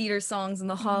sing theater songs in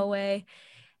the hallway.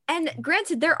 And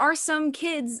granted, there are some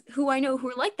kids who I know who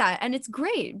are like that. And it's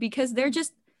great because they're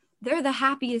the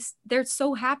happiest. They're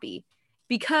so happy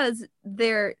because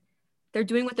they're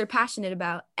doing what they're passionate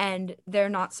about and they're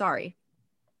not sorry.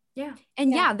 Yeah.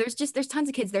 And there's tons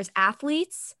of kids. There's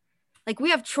athletes. Like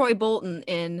we have Troy Bolton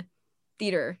in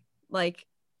theater. Like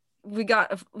we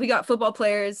got football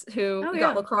players we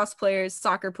got lacrosse players,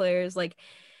 soccer players, like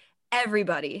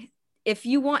everybody. If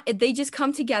they just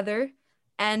come together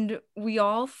and we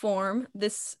all form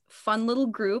this fun little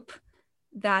group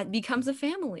that becomes a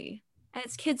family. And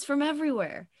it's kids from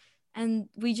everywhere. And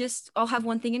we just all have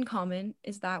one thing in common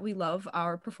is that we love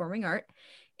our performing art.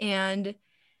 And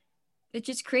it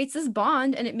just creates this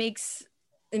bond and it makes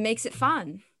it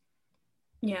fun.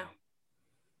 Yeah.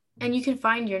 And you can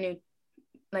find your new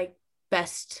like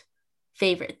best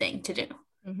favorite thing to do.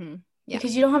 Mm-hmm. Yeah.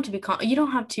 Because you don't have to you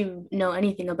don't have to know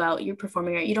anything about your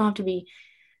performing art. You don't have to be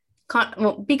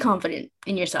be confident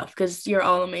in yourself because you're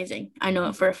all amazing. I know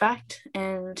it for a fact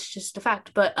and it's just a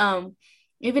fact. But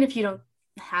even if you don't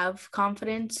have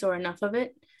confidence or enough of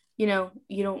it, you know,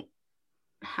 you don't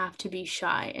have to be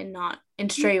shy and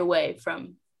stray away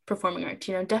from performing arts.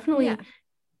 You know, definitely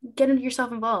get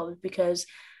yourself involved because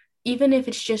even if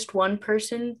it's just one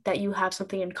person that you have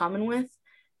something in common with,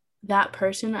 that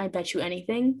person, I bet you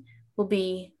anything, will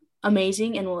be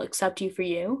amazing and will accept you for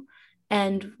you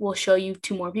and will show you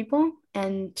to more people.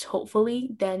 And hopefully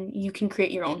then you can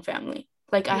create your own family.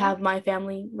 Like I have my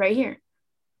family right here.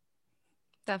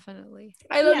 Definitely.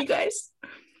 I love you guys.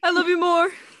 I love you more.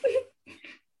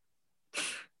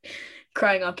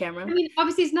 Crying off camera. I mean,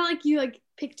 obviously it's not like you like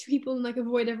pick two people and like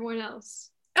avoid everyone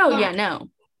else. Oh yeah, no.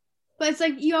 But it's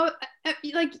like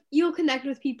you'll connect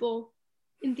with people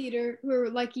in theater who are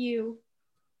like you,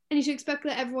 and you should expect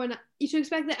that everyone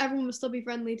will still be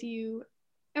friendly to you.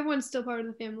 Everyone's still part of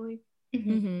the family.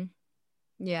 Mm-hmm.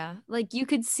 Yeah, like you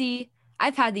could see.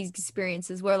 I've had these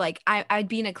experiences where like I'd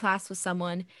be in a class with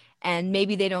someone and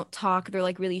maybe they don't talk. They're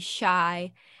like really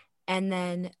shy. And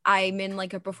then I'm in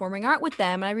like a performing art with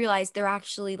them and I realize they're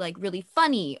actually like really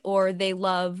funny or they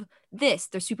love this.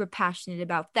 They're super passionate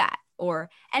about that.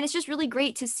 And it's just really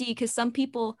great to see because some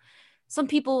people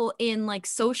in like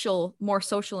more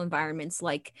social environments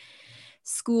like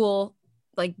school,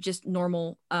 like just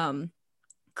normal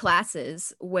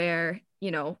classes where,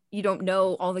 you know, you don't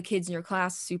know all the kids in your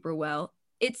class super well.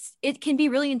 It can be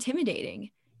really intimidating.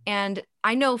 And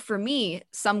I know for me,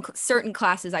 some certain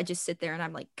classes, I just sit there and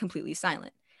I'm like completely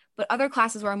silent. But other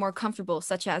classes where I'm more comfortable,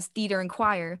 such as theater and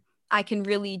choir, I can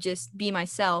really just be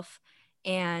myself.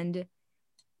 And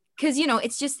because, you know,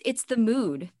 it's the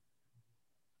mood.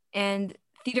 And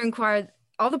theater and choir,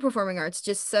 all the performing arts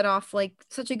just set off like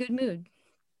such a good mood.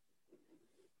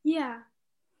 Yeah.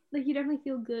 Like you definitely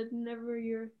feel good whenever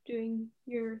you're doing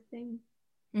your thing.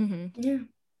 Mm-hmm. Yeah.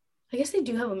 I guess they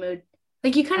do have a mood.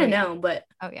 Like you kind of know, but.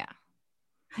 Oh, yeah.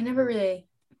 I never really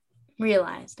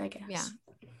realized, I guess.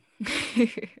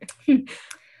 Yeah.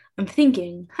 I'm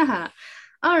thinking. Haha.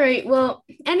 All right. Well,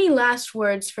 any last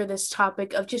words for this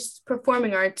topic of just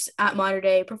performing arts at Mater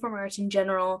Dei, performing arts in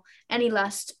general? Any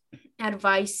last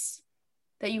advice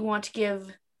that you want to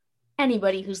give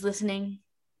anybody who's listening?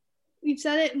 We've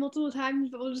said it multiple times,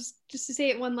 but we'll just to say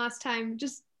it one last time.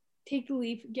 Just take the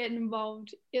leap, get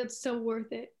involved. It's so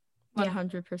worth it.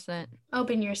 100%.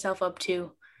 Open yourself up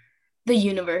to the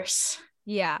universe.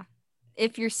 Yeah.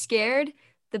 If you're scared,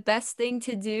 the best thing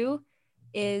to do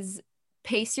is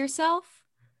pace yourself.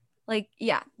 Like,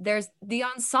 yeah, there's the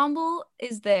ensemble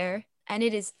is there, and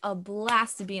it is a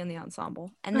blast to be in the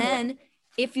ensemble. And then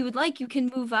if you would like, you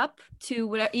can move up to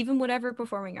whatever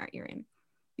performing art you're in.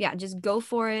 Yeah, just go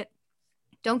for it.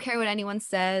 Don't care what anyone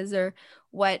says or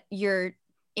what your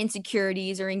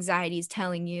insecurities or anxieties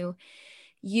telling you.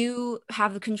 You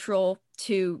have the control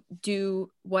to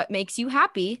do what makes you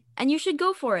happy, and you should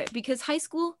go for it, because high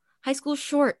school's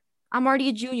short. I'm already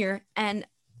a junior, and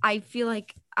I feel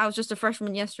like I was just a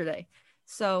freshman yesterday.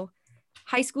 So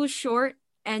high school's short,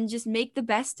 and just make the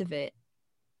best of it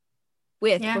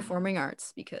with performing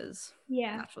arts, because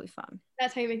that's really fun.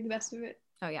 That's how you make the best of it.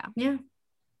 Oh, yeah. Yeah.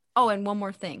 Oh, and one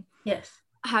more thing. Yes.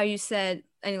 How you said,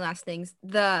 any last things?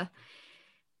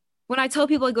 When I tell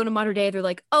people I go to Mater Dei, they're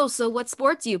like, oh, so what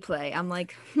sports do you play? I'm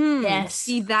like, yes.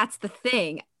 See, that's the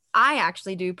thing. I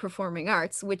actually do performing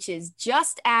arts, which is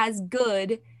just as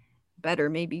good, better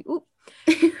maybe,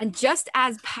 and just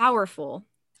as powerful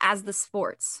as the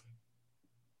sports.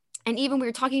 And even we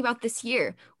were talking about this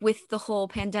year with the whole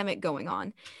pandemic going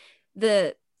on.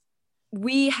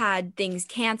 We had things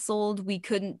canceled. We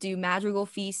couldn't do Madrigal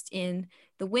Feast in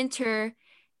the winter.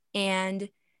 And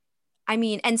I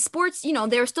mean, and sports,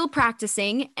 they're still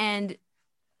practicing, and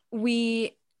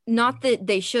not that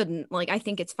they shouldn't, like, I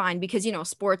think it's fine, because,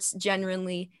 sports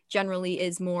generally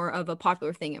is more of a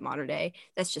popular thing at Mater Dei.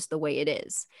 That's just the way it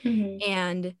is. Mm-hmm.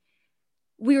 And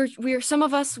some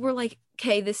of us were like,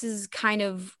 okay, this is kind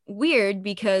of weird,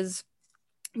 because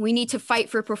we need to fight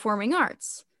for performing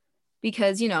arts,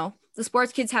 because, the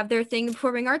sports kids have their thing, the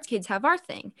performing arts kids have our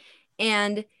thing.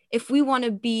 And if we want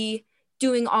to be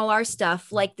doing all our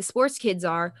stuff like the sports kids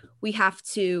are, we have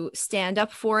to stand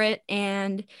up for it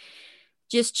and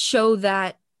just show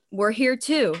that we're here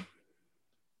too.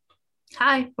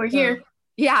 Hi, we're here.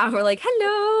 Yeah, we're like,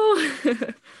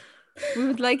 hello. We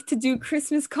would like to do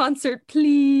Christmas concert,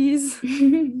 please.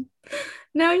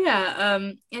 No, yeah.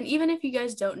 And even if you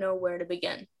guys don't know where to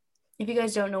begin, if you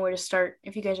guys don't know where to start,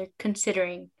 if you guys are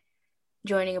considering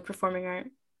joining a performing art,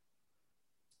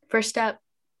 first step,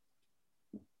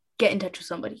 get in touch with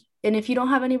somebody. And if you don't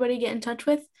have anybody to get in touch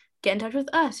with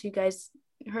us. You guys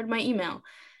heard my email.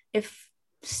 If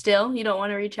still you don't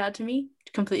want to reach out to me,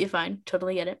 completely fine.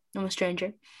 Totally get it. I'm a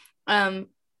stranger. Go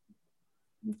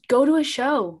to a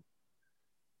show.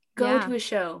 Go to a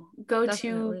show.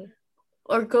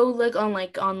 Or go look on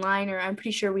online, or I'm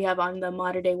pretty sure we have on the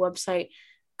Mater Dei website.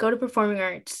 Go to performing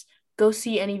arts. Go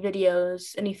see any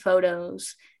videos, any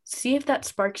photos. See if that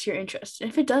sparks your interest.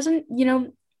 And if it doesn't,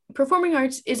 performing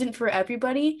arts isn't for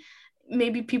everybody.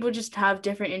 Maybe people just have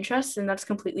different interests, and that's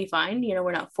completely fine.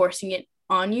 We're not forcing it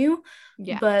on you.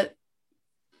 Yeah. But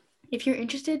if you're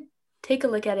interested, take a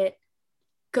look at it.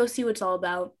 Go see what it's all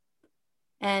about.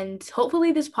 And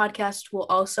hopefully this podcast will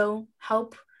also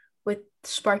help with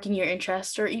sparking your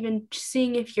interest, or even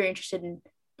seeing if you're interested in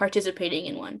participating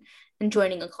in one and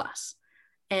joining a class.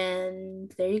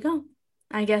 And there you go.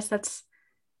 I guess that's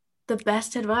the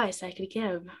best advice I could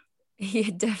give. Yeah,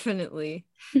 definitely.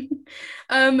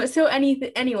 So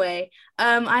anyway,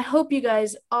 I hope you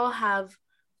guys all have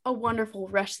a wonderful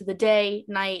rest of the day,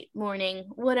 night, morning,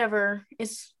 whatever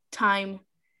is time.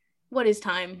 What is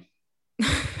time?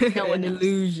 No one knows.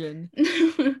 Illusion.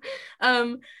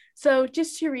 So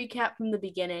just to recap from the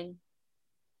beginning,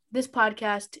 this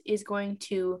podcast is going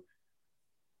to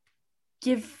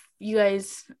give you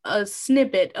guys a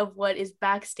snippet of what is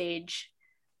backstage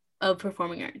of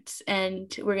performing arts,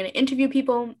 and we're going to interview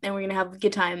people, and we're going to have a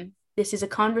good time. This is a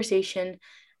conversation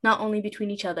not only between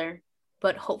each other,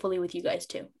 but hopefully with you guys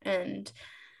too. And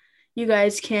you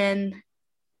guys can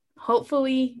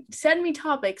hopefully send me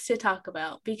topics to talk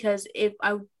about, because if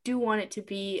I do want it to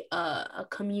be a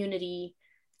community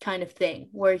kind of thing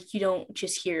where you don't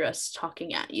just hear us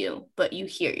talking at you, but you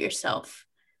hear yourself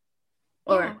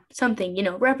or something,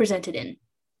 represented in.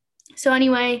 So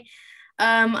anyway,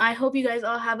 I hope you guys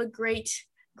all have a great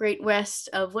rest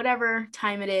of whatever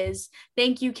time it is.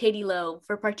 Thank you, Katie Lowe,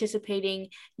 for participating.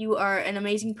 You are an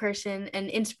amazing person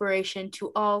and inspiration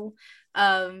to all.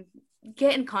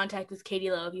 get in contact with Katie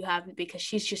Lowe if you haven't, because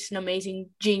she's just an amazing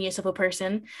genius of a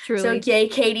person. Truly. So yay,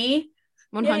 Katie.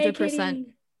 100%. Katie.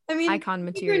 I mean, icon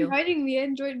thank you material. for inviting me. I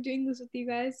enjoyed doing this with you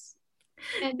guys.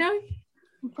 And No.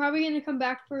 I'm probably gonna come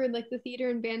back for like the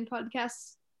theater and band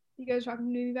podcasts. You guys were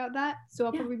talking to me about that, so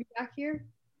I'll probably be back here.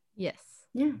 Yes.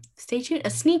 Yeah. Stay tuned. A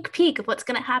sneak peek of what's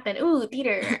gonna happen. Ooh,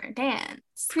 theater, dance.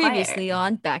 Previously choir.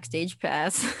 on Backstage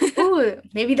Pass. Ooh,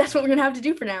 maybe that's what we're gonna have to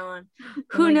do from now on.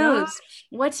 Who my knows? gosh.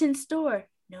 What's in store?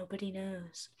 Nobody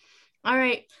knows. All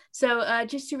right. So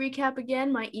just to recap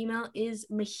again, my email is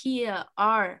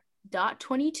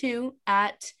mahiar.22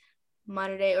 at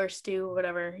Modern Day or Stu, or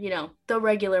whatever, the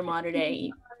regular Modern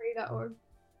Day.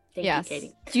 Thank you,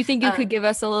 Katie. Do you think you could give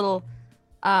us a little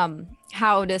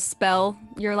how to spell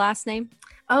your last name?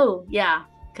 Oh, yeah,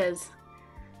 because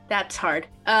that's hard.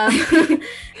 MEJIA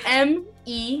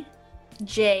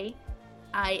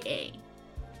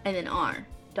and then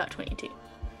R.22.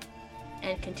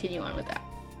 And continue on with that.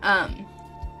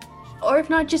 Or if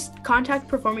not, just contact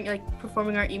performing our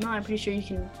email. I'm pretty sure you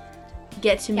can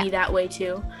get to me that way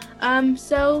too.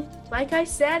 So like I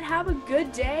said, have a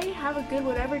good day, have a good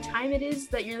whatever time it is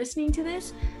that you're listening to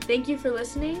this. Thank you for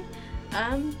listening.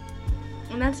 And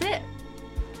that's it.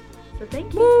 So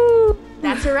thank you. Woo!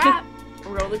 That's a wrap.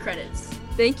 Roll the credits.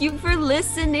 Thank you for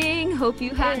listening. Hope you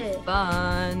had Yeah.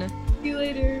 fun. See you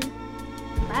later.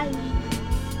 Bye.